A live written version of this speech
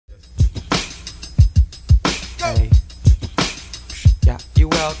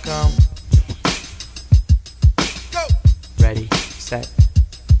welcome. Go. Ready, set,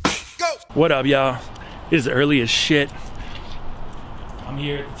 go. What up, y'all? It is early as shit. I'm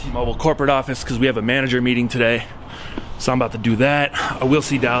here at the T-Mobile corporate office because we have a manager meeting today. So I'm about to do that. I will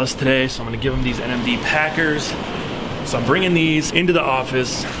see Dallas today, so I'm gonna give him these NMD Packers. So I'm bringing these into the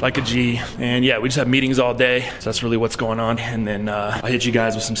office like a G. And yeah, we just have meetings all day. So that's really what's going on. And then I'll hit you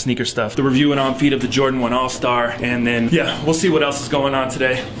guys with some sneaker stuff. The review and on feed of the Jordan 1 All-Star. And then, yeah, we'll see what else is going on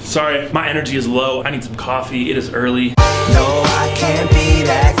today. Sorry, my energy is low. I need some coffee. It is early. No, I can't be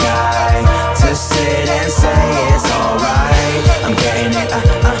that guy to sit and say it's alright. I'm getting it,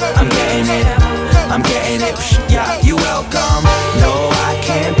 I'm getting it, I'm getting it, yeah, you welcome. No, I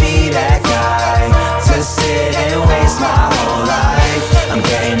can't be that guy to sit and waste my whole life. I'm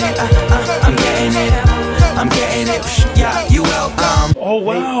getting it, I'm getting it, I'm getting it, yeah, you welcome. Oh,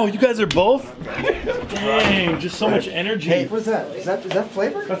 wow, you guys are both? Dang, just so much energy. Hey, what's that? Is that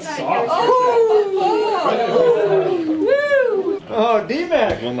flavor? That's soft. Oh,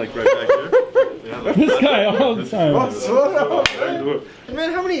 D-Mac. One like right back there. Yeah. This guy all the time.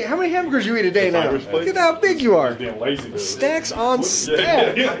 Man, how many hamburgers you eat a day now? Look at how big you are. Being lazy. Stacks on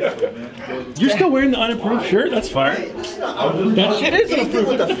stacks. You're still wearing the unapproved shirt? That's fire. That shit is unapproved.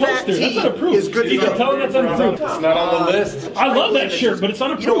 Look at the poster. That's unapproved. Is good to You can go. tell that's unapproved. It's not on the list. I love that shirt, but it's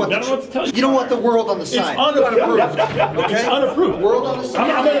unapproved. I don't know what to tell you. You don't want the world on the side. unapproved. Okay? It's unapproved. World on the side.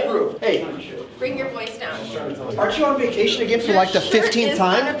 I'm gonna- unapproved. Hey, Bring your voice down. aren't you on vacation again for like the 15th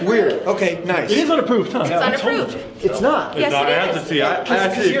time? Weird. Okay, nice. It is unapproved, huh? It's unapproved. It's not. Yes, I have it the is. T. I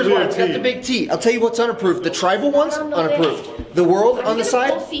Because see a here's why. clear It's got the T. big T. I'll tell you what's unapproved. The tribal ones, unapproved. The world on the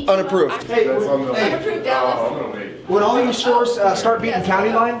side, unapproved. Hey, Unapproved, Dallas. when all you stores start beating county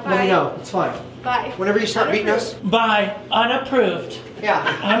line, let me know. It's fine. Bye. Whenever you start beating us, By unapproved.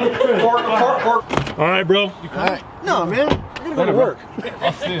 yeah. Unapproved. All right, bro. No, man. I'm gonna go to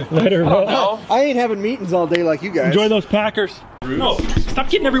work. Later, bro. I ain't having meetings all day like you guys. Enjoy those Packers. No, stop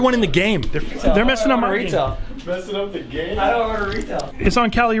getting everyone in the game. They're messing up my retail. Messing up the game. I don't order retail. It's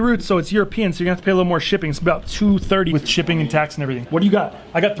on Cali Roots, so it's European, so you're gonna have to pay a little more shipping. It's about $2.30 with shipping and tax and everything. What do you got?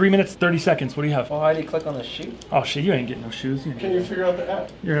 I got 3 minutes, 30 seconds. What do you have? Well, how do you click on the shoe? Oh shit, you ain't getting no shoes. Can you figure out the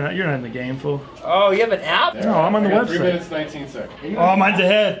app? You're not in the game, fool. Oh, you have an app? No, I'm on the I got 3 website. minutes, 19 seconds. Oh, mine's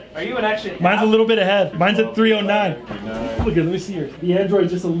ahead. Are you an actually? Mine's a little bit ahead. Mine's at 3:09. 39. Look at, let me see here. The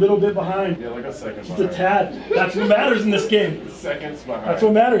Android's just a little bit behind. Yeah, like a second Just a behind. tad. That's what matters in this game. Seconds behind. That's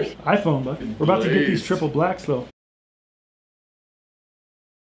what matters. iPhone, bud. We're about to get these Blazed. triple blacks, though.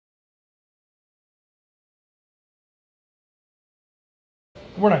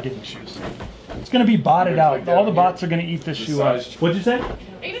 We're not getting shoes. It's gonna be botted out. All the bots are gonna eat this shoe up. size- What'd you say?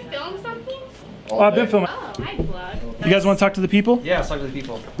 Are you gonna film something? Oh, I've been filming. Oh, hi, vlog. You guys want to talk to the people? Yeah, talk to the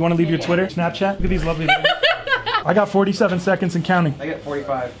people. You want to leave your Twitter, Snapchat? Look at these lovely ladies. I got 47 seconds and counting. I get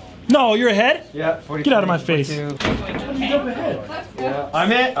 45. No, you're ahead? Yeah, 40. Get out of my face. 42. Jump ahead. Yeah.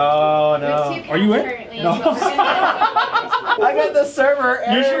 I'm in. Oh no. Are you in? No. I got the server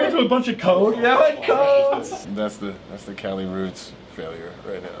You're error. sure to a bunch of code? Yeah, what codes? That's the Cali Roots failure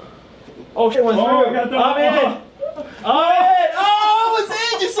right now. Oh shit, went Oh, I through. got the I'm in. I'm in. Oh, it was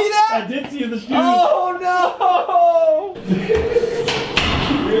in. You see that? I did see the shoes. Oh no.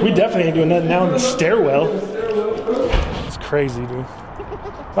 We definitely ain't doing that now in the stairwell. It's crazy, dude.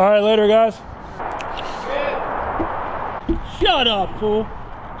 All right, later, guys. Shut up, fool.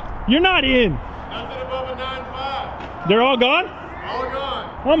 You're not in. Nothing above a 9.5. They're all gone? All gone.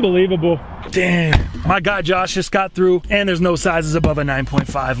 Unbelievable. Damn. My guy Josh just got through, and there's no sizes above a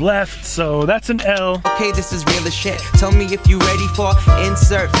 9.5 left, so that's an L. Okay, this is real as shit. Tell me if you ready for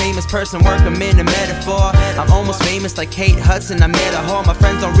insert famous person, work 'em in a metaphor. I'm almost famous like Kate Hudson. I met a whore. My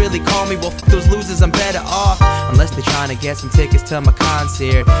friends don't really call me. Well, f those losers, I'm better off. Unless they're trying to get some tickets to my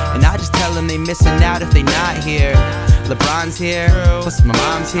concert. And I just tell them they missing out if they not here. LeBron's here, plus my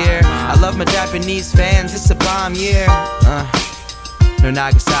mom's here. I love my Japanese fans. It's a bomb year. No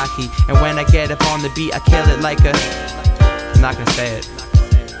Nagasaki, and when I get up on the beat, I kill it like a. I'm not gonna say it.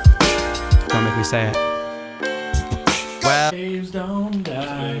 Don't make me say it. Well, Waves don't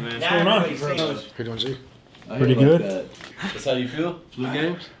die. What's going going on? Pretty much it. Pretty good. That's how you feel? Blue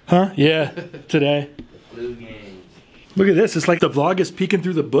games? Huh? Yeah, today. Blue games. Look at this. It's like the vlog is peeking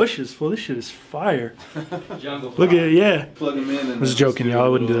through the bushes. Well, this shit is fire. Jungle. Look at it, yeah. Plug them in and I was joking, y'all. I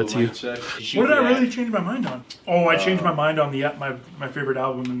wouldn't do that to you. What did I really? really change my mind on? Oh, I changed my mind on the my favorite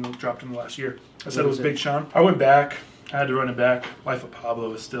album that dropped in the last year. I said it was Big Sean. I went back. I had to run it back. Life of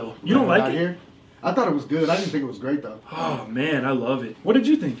Pablo is still. You don't like it? Here? I thought it was good. I didn't think it was great though. Oh man, I love it. What did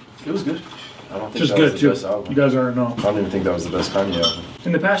you think? It was good. I don't think Just that was good the too. best album. You guys already know. I don't even think that was the best Kanye album.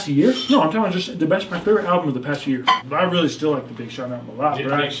 In the past year? No, I'm talking about just my favorite album of the past year. But I really still like the Big Sean album a lot. Did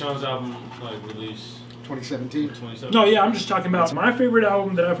But Big Sean's album like release 2017. 27? no, yeah, I'm just talking about my favorite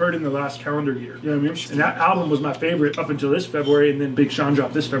album that I've heard in the last calendar year. You know what I mean? And that album was my favorite up until this February, and then Big Sean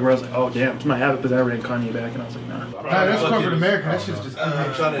dropped this February. I was like, oh damn, it's my habit, but I ran Kanye back, and I was like, nah. Nah, that's corporate America. That shit's just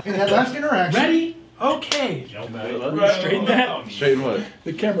in that last interaction. Ready? Okay. Straighten that. Straighten what?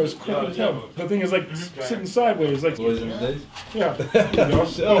 The camera's crooked as hell. The thing is like sitting sideways, like Boys in the days? yeah. There you go.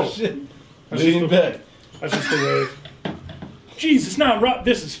 Oh shit. That's Lean just back. That's just the wave. Jeez, it's not rough.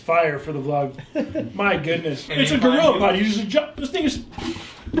 This is fire for the vlog. My goodness. It's a gorilla pod. You just jump. This thing is.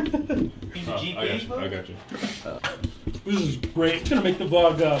 I got you. This is great. It's gonna make the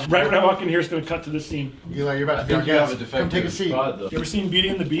vlog. Right when I walk in here, it's gonna cut to this scene. Eli, you're about I to be our think you have a guest. Come take a defective seat. spot though. You ever seen Beauty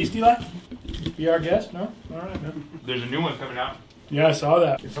and the Beast, Eli? Be our guest? No? Alright, man. There's a new one coming out. Yeah, I saw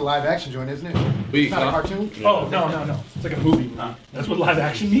that. It's a live action joint, isn't it? Weak, It's not a huh? cartoon. Oh, no. It's like a movie. That's what live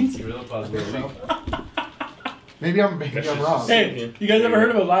action means? Real positive. Maybe I'm wrong. Hey, you guys ever heard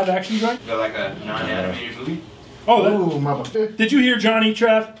of a live action joint? Is that like a non-animated movie? Oh, Ooh, motherfucker. did you hear Johnny,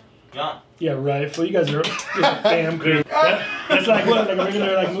 Trev? John. Yeah, right. So you guys are a fam crew. That's like what? Like a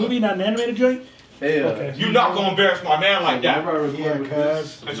regular like movie, not an animated joint? Hey, Okay. You're not gonna embarrass my man like that. Yeah,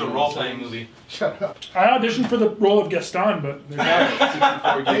 cuz. It's a role-playing movie. Shut up. I auditioned for the role of Gaston, but they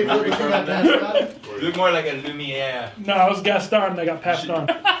got it. Hey, look, you got that spot? You look more like a Lumiere. No, I was Gaston and I got passed on.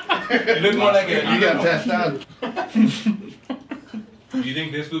 You look more like a. You got passed out. Do you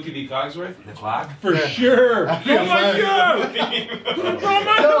think this food could be Cogsworth? The clock? For sure. Oh my god!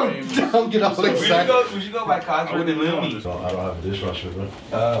 Don't get all excited. We should go by Cogsworth and Lumi. I don't have a dishwasher, bro.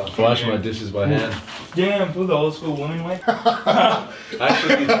 Wash my dishes by hand. Damn, food the old school woman way.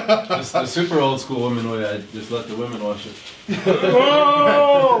 Actually, the super old school women way, I just let the women wash it.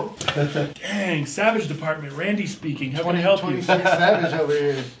 Whoa! Dang, Savage Department, Randy speaking. How can I help you? 26 Savage over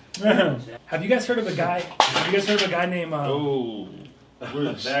here. Have you guys heard of a guy? Have you guys heard of a guy named? Oh. Where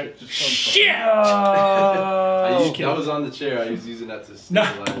did that just Shit! I was on the chair. I was using that to No.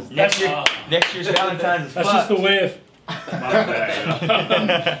 stabilize. That's Next year's Valentine's is That's just the whiff.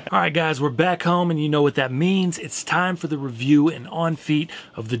 fucked. Alright guys, we're back home and you know what that means. It's time for the review and on feet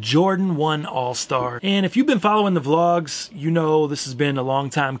of the Jordan 1 All-Star. And if you've been following the vlogs, you know this has been a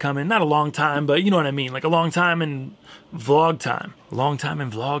long time coming. Not a long time, but you know what I mean. Like a long time in vlog time. A long time in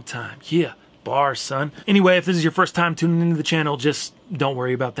vlog time. Yeah. Bars, son. Anyway, if this is your first time tuning into the channel, just don't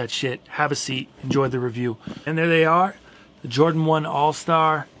worry about that shit. Have a seat. Enjoy the review. And there they are. The Jordan 1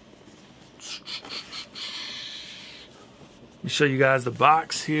 All-Star. Let me show you guys the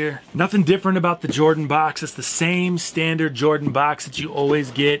box here. Nothing different about the Jordan box. It's the same standard Jordan box that you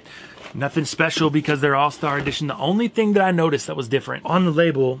always get. Nothing special because they're All-Star Edition. The only thing that I noticed that was different, on the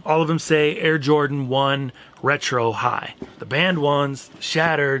label, all of them say Air Jordan 1 Retro High. The band ones, the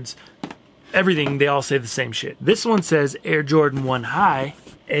Shattereds, everything, they all say the same shit. This one says Air Jordan 1 High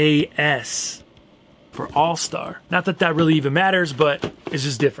AS for All-Star. Not that that really even matters, but it's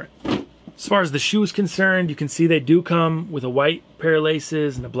just different. As far as the shoe is concerned, you can see they do come with a white pair of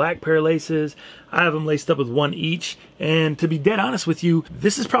laces and a black pair of laces. I have them laced up with one each, and to be dead honest with you,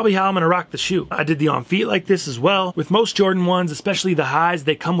 this is probably how I'm gonna rock the shoe. I did the on feet like this as well. With most Jordan 1s, especially the highs,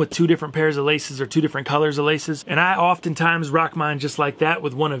 they come with 2 different pairs of laces or 2 different colors of laces, and I oftentimes rock mine just like that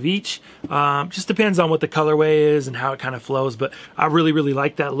with one of each. Just depends on what the colorway is and how it kind of flows, but I really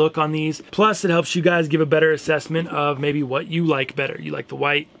like that look on these. Plus, it helps you guys give a better assessment of maybe what you like better. You like the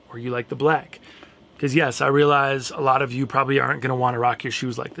white or you like the black. Because yes, I realize a lot of you probably aren't going to want to rock your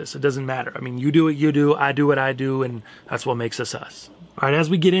shoes like this. It doesn't matter. I mean, you do what you do, I do what I do, and that's what makes us us. All right, as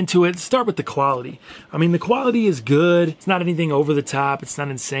we get into it, start with the quality. I mean, the quality is good. It's not anything over the top. It's not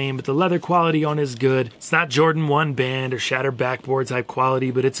insane, but the leather quality on it is good. It's not Jordan 1 band or shattered backboard type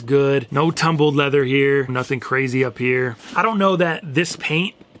quality, but it's good. No tumbled leather here. Nothing crazy up here. I don't know that this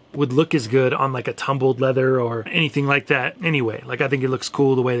paint would look as good on like a tumbled leather or anything like that anyway. Like, I think it looks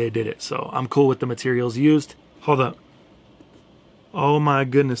cool the way they did it, so I'm cool with the materials used. Hold up. Oh my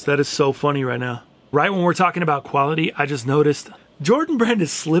goodness, that is so funny right now. Right when we're talking about quality, I just noticed Jordan brand is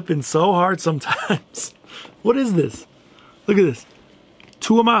slipping so hard sometimes. What is this? Look at this.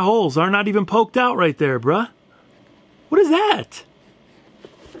 2 of my holes are not even poked out right there, bruh. What is that?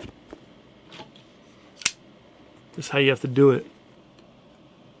 That's how you have to do it.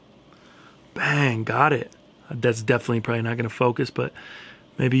 Bang, got it. That's definitely probably not going to focus, but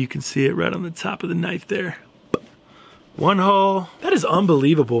maybe you can see it right on the top of the knife there. 1 hole. That is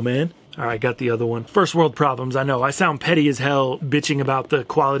unbelievable, man. All right, got the other one. First world problems, I know. I sound petty as hell bitching about the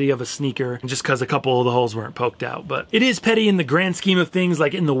quality of a sneaker just because a couple of the holes weren't poked out. But it is petty in the grand scheme of things,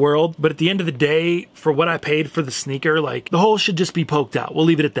 like in the world. But at the end of the day, for what I paid for the sneaker, like the hole should just be poked out. We'll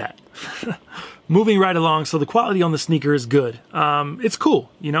leave it at that. Moving right along, so the quality on the sneaker is good. It's cool,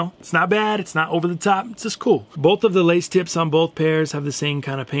 you know? It's not bad, it's not over the top, it's just cool. Both of the lace tips on both pairs have the same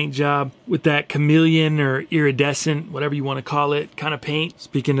kind of paint job with that chameleon or iridescent, whatever you want to call it, kind of paint.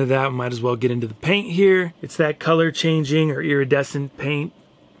 Speaking of that, we might as well get into the paint here. It's that color changing or iridescent paint.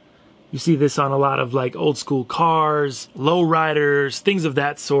 You see this on a lot of like old school cars, low riders, things of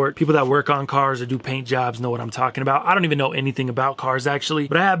that sort. People that work on cars or do paint jobs know what I'm talking about. I don't even know anything about cars actually,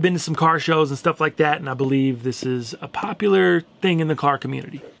 but I have been to some car shows and stuff like that, and I believe this is a popular thing in the car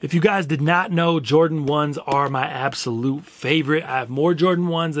community. If you guys did not know, Jordan 1s are my absolute favorite. I have more Jordan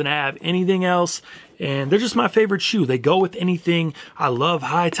 1s than I have anything else. And they're just my favorite shoe. They go with anything. I love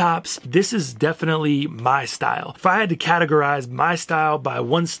high tops. This is definitely my style. If I had to categorize my style by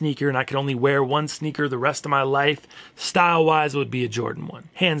one sneaker and I could only wear one sneaker the rest of my life, style-wise, it would be a Jordan 1.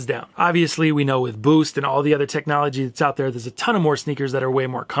 Hands down. Obviously, we know with Boost and all the other technology that's out there, there's a ton of more sneakers that are way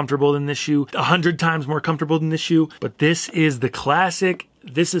more comfortable than this shoe. 100 times more comfortable than this shoe. But this is the classic.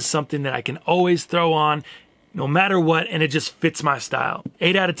 This is something that I can always throw on no matter what, and it just fits my style.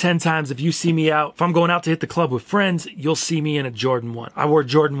 8 out of 10 times if you see me out, if I'm going out to hit the club with friends, you'll see me in a Jordan 1. I wore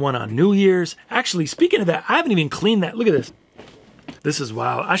Jordan 1 on New Year's. Actually, speaking of that, I haven't even cleaned that. Look at this. This is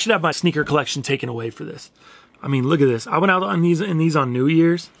wild. I should have my sneaker collection taken away for this. I mean, look at this. I went out on these on New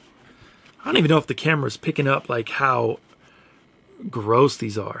Year's. I don't even know if the camera's picking up like how gross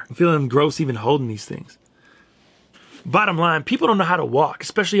these are. I'm feeling gross even holding these things. Bottom line, people don't know how to walk,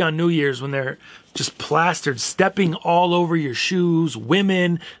 especially on New Year's when they're just plastered, stepping all over your shoes.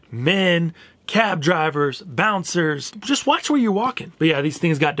 Women, men, cab drivers, bouncers. Just watch where you're walking. But yeah, these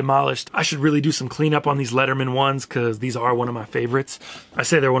things got demolished. I should really do some cleanup on these Letterman ones because these are one of my favorites. I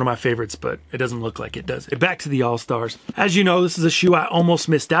say they're one of my favorites, but it doesn't look like it, does it? Back to the All-Stars. As you know, this is a shoe I almost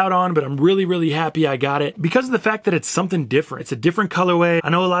missed out on, but I'm really, really happy I got it because of the fact that it's something different. It's a different colorway. I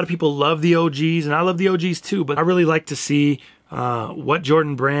know a lot of people love the OGs, and I love the OGs too, but I really like to see what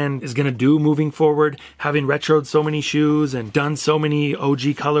Jordan brand is going to do moving forward, having retroed so many shoes and done so many OG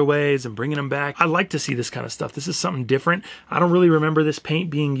colorways and bringing them back. I like to see this kind of stuff. This is something different. I don't really remember this paint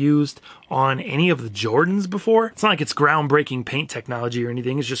being used on any of the Jordans before. It's not like it's groundbreaking paint technology or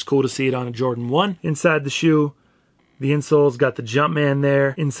anything. It's just cool to see it on a Jordan 1. Inside the shoe, the insole's got the Jumpman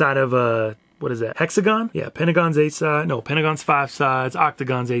there inside of a, what is that, hexagon? Yeah, Pentagon's 8 sides. No, Pentagon's 5 sides.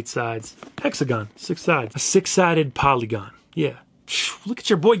 Octagon's 8 sides. Hexagon, 6 sides. A 6-sided polygon. Yeah. Look at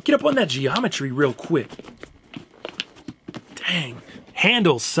your boy. Get up on that geometry real quick. Dang.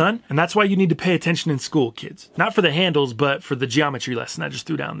 Handles, son. And that's why you need to pay attention in school, kids. Not for the handles, but for the geometry lesson I just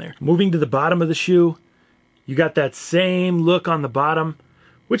threw down there. Moving to the bottom of the shoe, you got that same look on the bottom,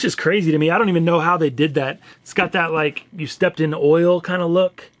 which is crazy to me. I don't even know how they did that. It's got that like you stepped in oil kind of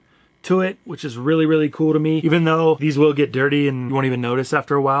look to it, which is really, really cool to me, even though these will get dirty and you won't even notice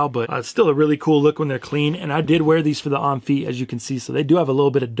after a while, but it's still a really cool look when they're clean. And I did wear these for the on feet, as you can see, so they do have a little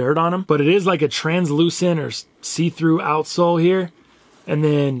bit of dirt on them, but it is like a translucent or see-through outsole here. And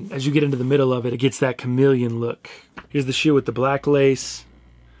then as you get into the middle of it, it gets that chameleon look. Here's the shoe with the black lace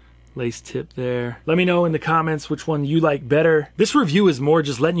tip there. Let me know in the comments which one you like better. This review is more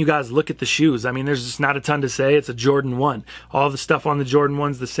just letting you guys look at the shoes. I mean, there's just not a ton to say. It's a Jordan 1. All the stuff on the Jordan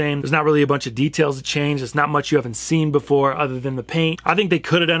 1's the same. There's not really a bunch of details to change. It's not much you haven't seen before other than the paint. I think they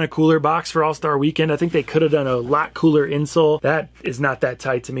could have done a cooler box for All-Star Weekend. I think they could have done a lot cooler insole. That is not that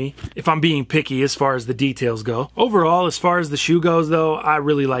tight to me, if I'm being picky as far as the details go. Overall, as far as the shoe goes though, I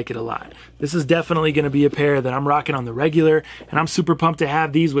really like it a lot. This is definitely going to be a pair that I'm rocking on the regular, and I'm super pumped to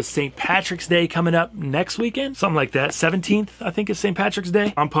have these with St. Patrick's Day coming up next weekend. Something like that. 17th, I think, is St. Patrick's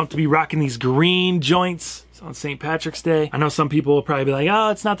Day. I'm pumped to be rocking these green joints on St. Patrick's Day. I know some people will probably be like,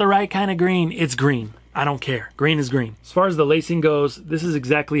 oh, it's not the right kind of green. It's green. I don't care. Green is green. As far as the lacing goes, this is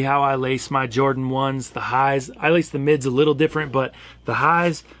exactly how I lace my Jordan 1s. The highs, I lace the mids a little different, but the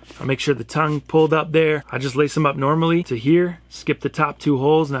highs, I make sure the tongue pulled up there. I just lace them up normally to here, skip the top 2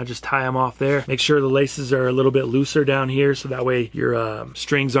 holes, and I just tie them off there. Make sure the laces are a little bit looser down here, so that way your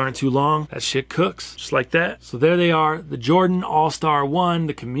strings aren't too long. That shit cooks, just like that. So there they are, the Jordan All-Star 1,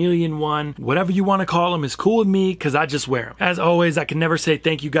 the Chameleon 1, whatever you want to call them is cool with me, because I just wear them. As always, I can never say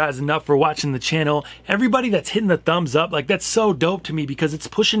thank you guys enough for watching the channel. everybody that's hitting the thumbs up, like that's so dope to me because it's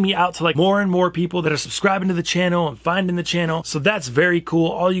pushing me out to like more and more people that are subscribing to the channel and finding the channel. So that's very cool.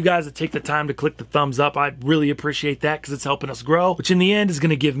 All you guys that take the time to click the thumbs up, I really appreciate that because it's helping us grow, which in the end is going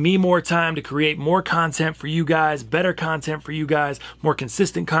to give me more time to create more content for you guys, better content for you guys, more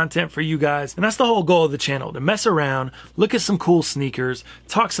consistent content for you guys. And that's the whole goal of the channel, to mess around, look at some cool sneakers,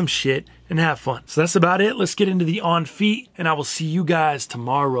 talk some shit, and have fun. So that's about it. Let's get into the on feet, and I will see you guys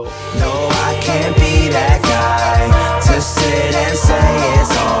tomorrow. No, I can't be that guy to sit and say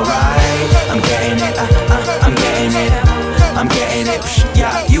it's alright. I'm getting it, I'm getting it, I'm getting it,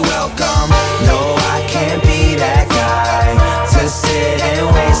 yeah, you welcome. No, I can't be that guy to sit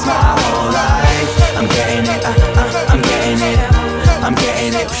and waste my whole life. I'm getting it, I'm getting it, I'm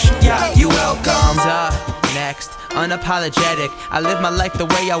getting it, yeah, you welcome. Next, unapologetic, I live my life the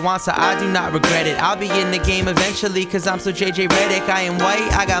way I want, so I do not regret it. I'll be in the game eventually, cause I'm so JJ Redick. I am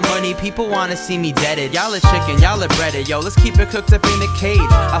white, I got money, people wanna see me deaded. Y'all are chicken, y'all are breaded, yo, let's keep it cooked up in the cage.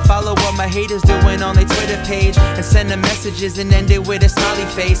 I follow what my haters doing on their Twitter page, and send them messages and end it with a smiley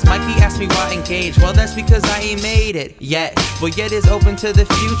face. Mikey asked me why engage, well that's because I ain't made it yet, but yet is open to the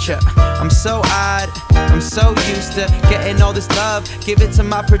future. I'm so odd, I'm so used to getting all this love, give it to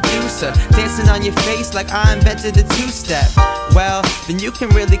my producer, dancing on your face like I invented the two-step. Well, then you can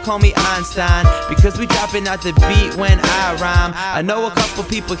really call me Einstein, because we dropping out the beat when I rhyme. I know a couple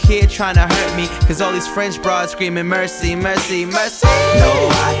people here trying to hurt me, cause all these French broads screaming mercy, mercy, mercy. No,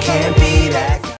 I